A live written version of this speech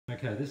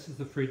Okay, this is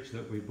the fridge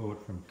that we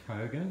bought from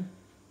Kogan.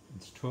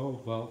 It's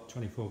 12 volt,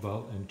 24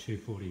 volt and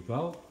 240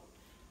 volt.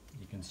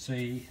 You can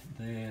see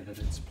there that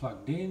it's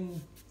plugged in.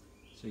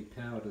 See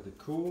power to the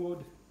cord,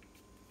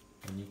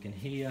 and you can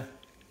hear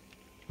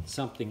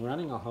something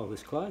running. I'll hold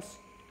this close.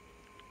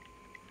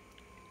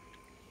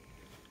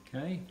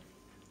 Okay,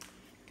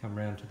 come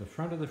round to the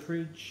front of the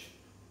fridge,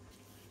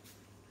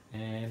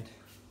 and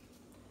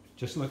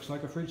just looks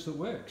like a fridge that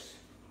works.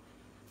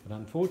 But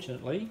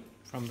unfortunately,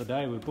 from the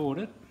day we bought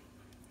it,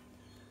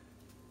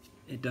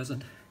 it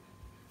doesn't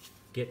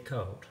get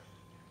cold.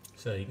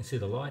 So you can see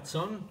the lights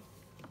on.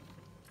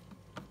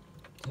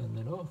 Turn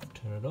that off,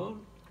 turn it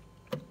on.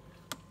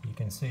 You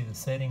can see the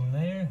setting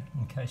there,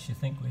 in case you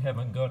think we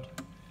haven't got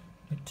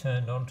it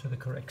turned on to the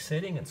correct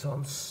setting. It's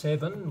on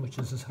 7, which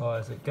is as high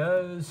as it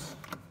goes.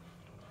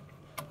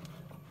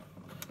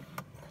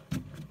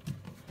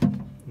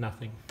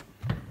 Nothing.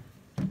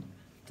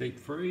 Deep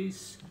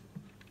freeze.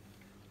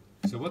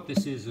 So what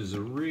this is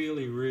a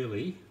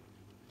really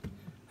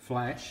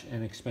flash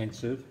and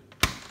expensive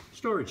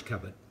storage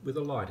cupboard with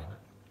a light in it.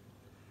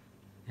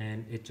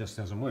 And it just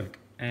doesn't work.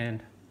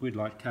 And we'd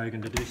like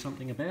Kogan to do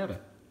something about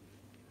it,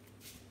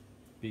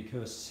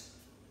 because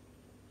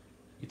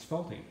it's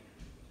faulty.